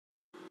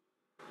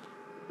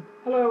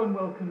Hello and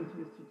welcome to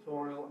this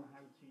tutorial on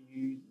how to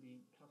use the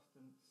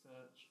custom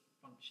search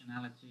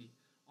functionality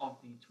of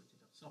the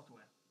Twitter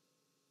software.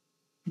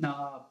 In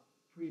our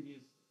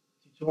previous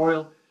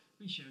tutorial,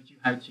 we showed you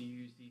how to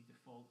use the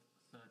default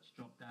search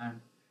dropdown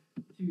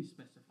to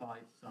specify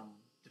some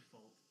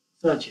default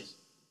searches.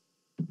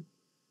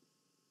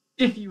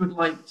 If you would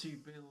like to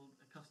build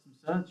a custom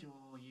search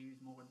or use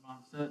more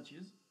advanced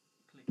searches,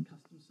 click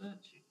Custom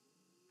Search,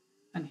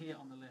 and here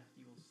on the left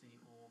you will see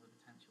all the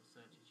potential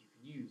searches you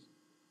can use.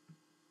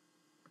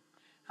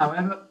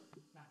 However,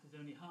 that is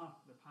only half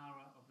the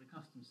power of the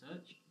custom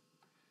search.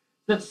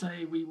 Let's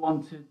say we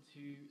wanted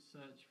to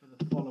search for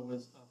the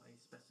followers of a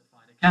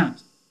specified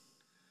account.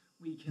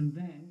 We can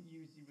then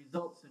use the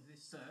results of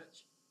this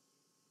search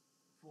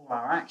for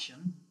our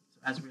action.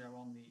 So as we are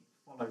on the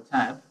Follow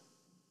tab,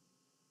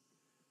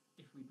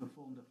 if we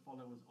performed a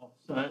followers of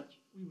search,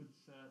 we would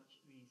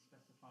search the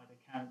specified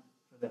account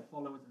for their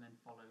followers and then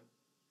follow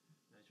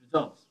those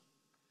results.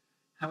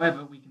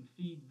 However, we can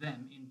feed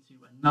them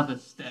into another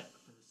step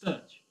for the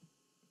search.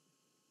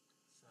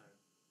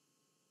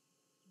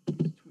 So,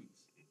 use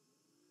tweets.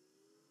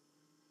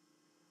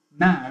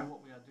 Now,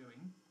 what we are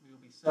doing, we will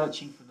be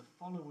searching for the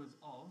followers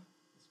of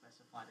the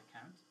specified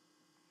account.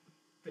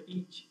 For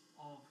each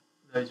of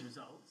those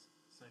results,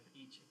 so for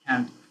each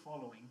account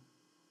following,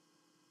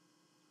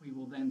 we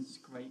will then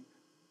scrape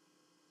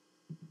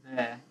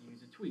their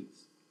user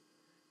tweets,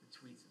 the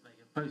tweets that they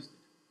have posted.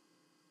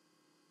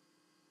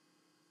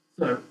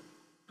 So,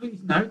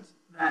 please note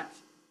that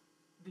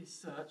this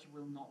search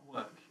will not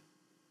work.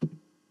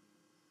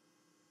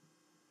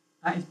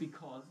 That is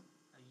because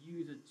a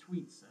user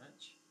tweet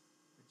search,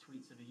 the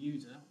tweets of a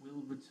user,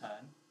 will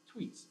return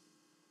tweets.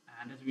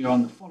 And as we are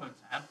on the Follow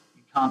tab,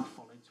 you can't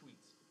follow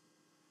tweets.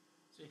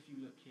 So if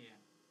you look here,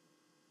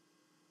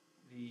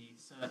 the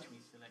search we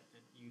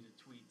selected, user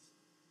tweets,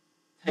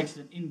 takes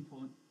an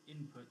input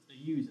a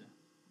user,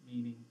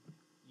 meaning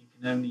you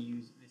can only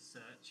use this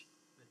search,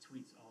 the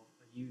tweets of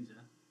a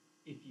user,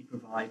 if you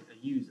provide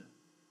a user.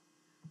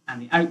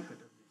 And the output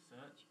of this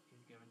search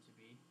is going to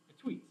be a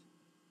tweet.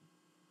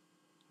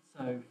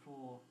 So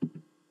for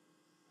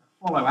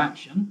a follow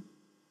action,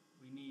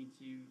 we need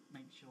to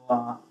make sure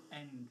our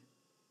end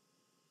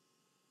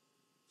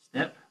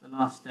step, the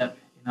last step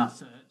in our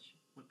search,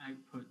 will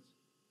output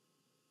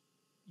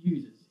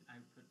users,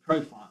 output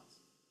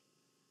profiles.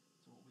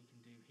 So what we can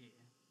do here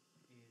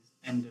is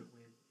end it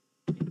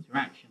with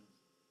interactions.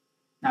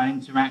 Now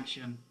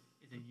interaction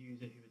is a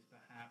user who has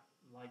perhaps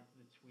liked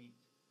the tweet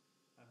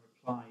and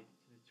replied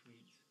to the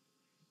tweet.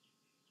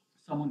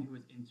 Someone who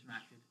has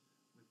interacted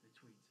with the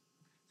tweet.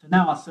 So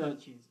now our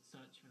search is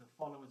search for the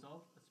followers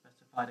of a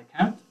specified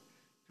account.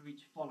 For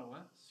each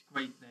follower,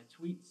 scrape their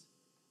tweets,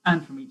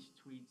 and from each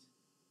tweet,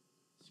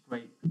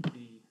 scrape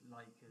the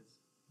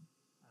likers,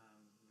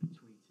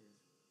 retweeters,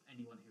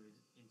 anyone who has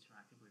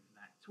interacted with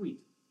that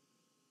tweet.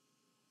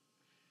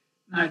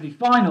 Now the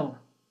final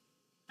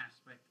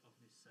aspect of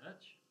this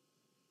search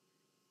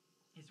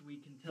is we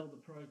can tell the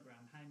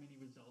program how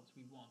many results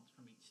we want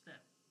from each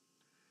step.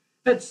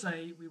 Let's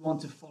say we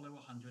want to follow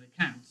 100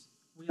 accounts.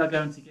 We are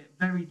going to get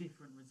very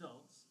different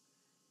results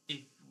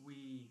if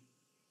we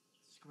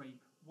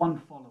scrape one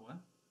follower,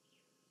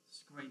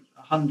 scrape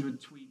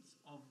 100 tweets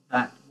of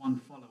that one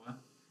follower,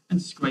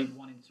 and scrape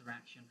one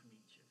interaction from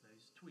each of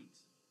those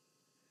tweets.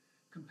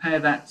 Compare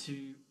that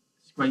to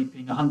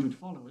scraping 100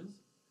 followers,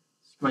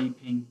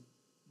 scraping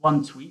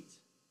one tweet,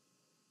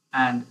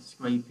 and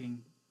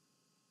scraping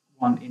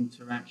one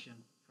interaction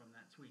from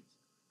that tweet.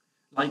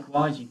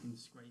 Likewise, you can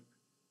scrape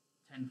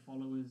 10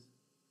 followers,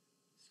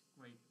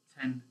 scrape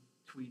 10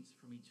 tweets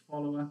from each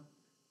follower,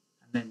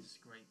 and then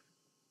scrape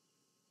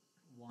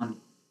one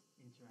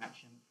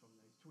interaction from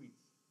those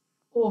tweets,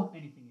 or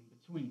anything in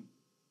between.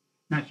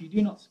 Now, if you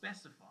do not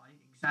specify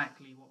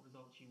exactly what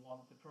results you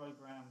want, the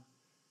program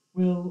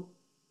will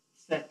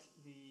set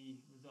the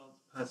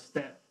results per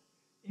step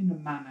in a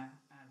manner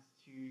as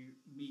to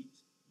meet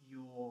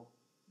your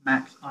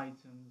max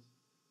items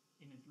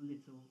in as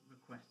little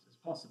requests as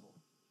possible.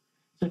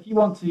 So if you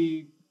want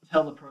to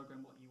tell the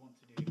program what you want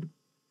to do,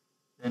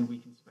 then we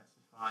can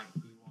specify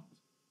we want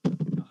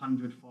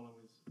 100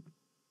 followers,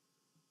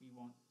 we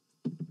want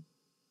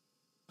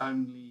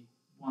only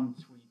one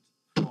tweet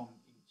from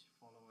each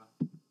follower,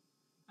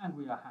 and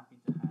we are happy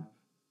to have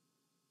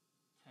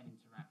 10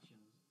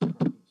 interactions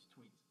from each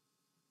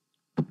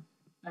tweet.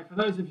 Now for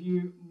those of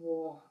you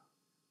more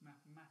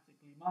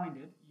mathematically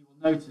minded, you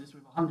will notice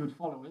with 100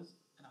 followers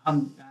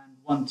and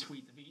one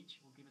tweet of each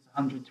will give us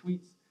 100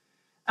 tweets,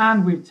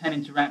 and with 10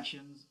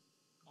 interactions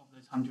of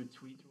those 100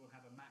 tweets we'll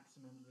have a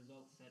maximum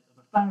result set of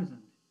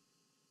 1,000.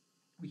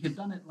 We have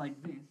done it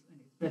like this, and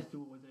it's best to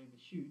always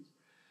overshoot,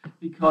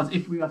 because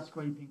if we are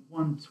scraping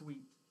one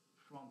tweet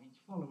from each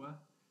follower,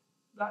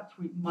 that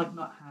tweet might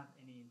not have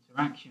any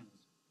interactions.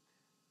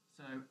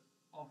 So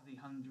of the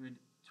 100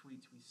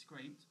 tweets we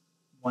scraped,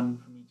 one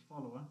from each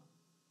follower,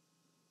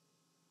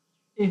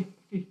 if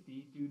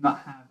 50 do not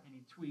have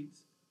any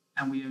tweets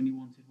and we only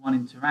wanted one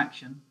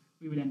interaction,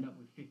 we would end up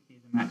with 50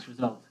 as a max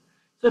result.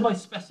 So by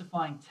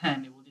specifying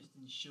 10, it will just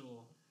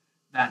ensure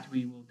that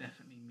we will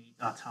definitely meet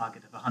our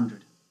target of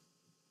 100.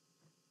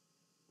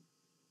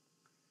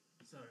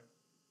 So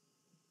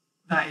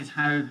that is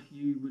how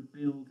you would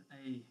build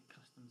a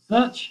custom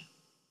search.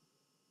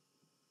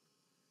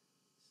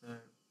 So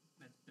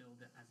let's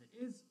build it as it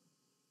is.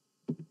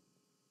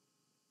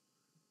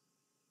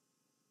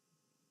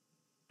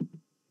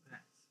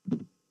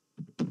 Let's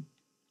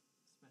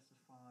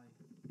specify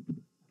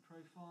a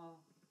profile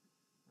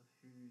of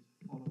whose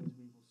followers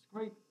we will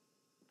scrape.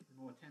 The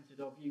more attentive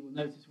of you will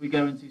notice we're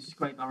going to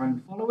scrape our own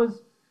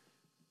followers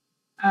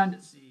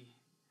and see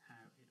how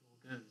it all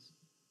goes.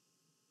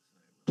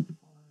 So we'll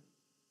follow.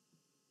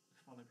 The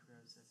follow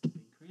process has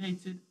been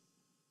created.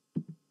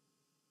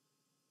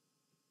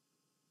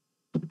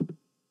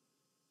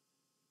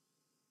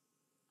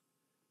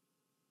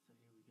 So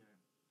here we go.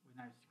 We're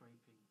now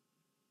scraping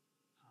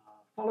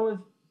our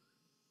followers.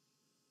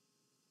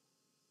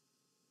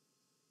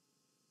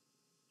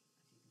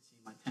 As you can see,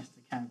 my test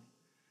account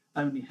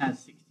only has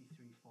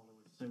 63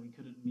 followers, so we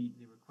couldn't meet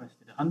the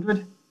requested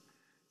 100.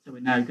 So we're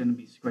now going to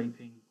be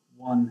scraping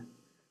one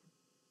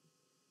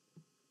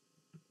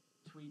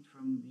tweet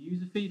from the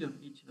user feed of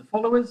each of the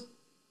followers.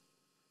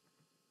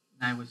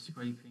 Now we're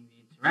scraping the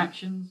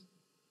interactions.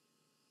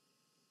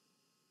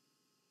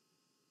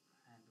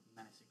 And we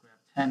managed to grab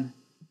 10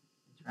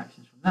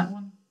 interactions from that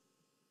one.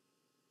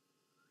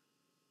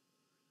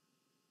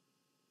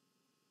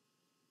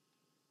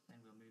 Then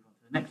we'll move on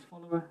to the next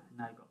follower, and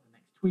now got the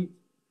next tweet.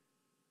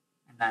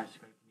 And now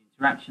scraping the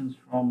interactions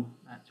from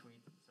that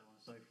tweet, and so on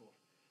and so forth.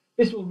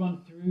 This will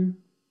run through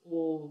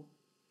all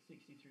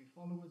 63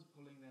 followers,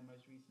 pulling their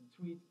most recent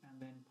tweet,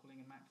 and then pulling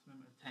a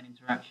maximum of 10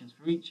 interactions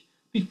for each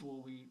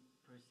before we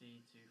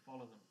proceed to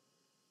follow them.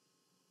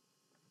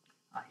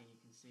 Here you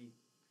can see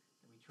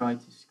that we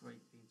tried to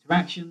scrape the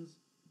interactions,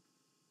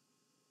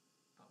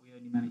 but we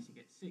only managed to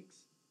get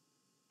 6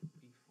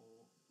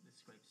 before the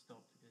scrape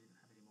stopped because we didn't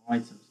have any more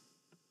items.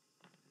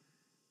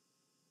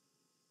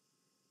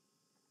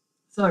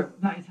 So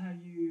that is how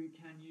you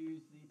can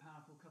use the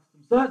powerful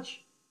custom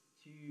search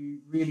to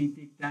really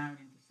dig down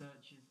into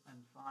searches and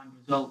find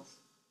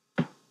results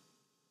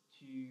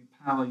to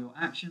power your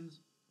actions.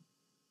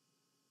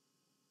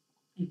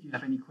 If you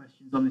have any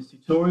questions on this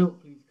tutorial,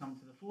 please come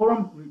to the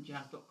forum,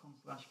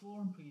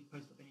 rootjazz.com/forum. Please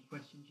post up any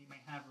questions you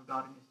may have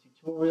regarding this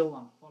tutorial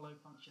on follow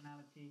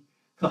functionality,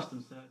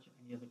 custom search, or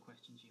any other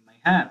questions you may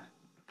have.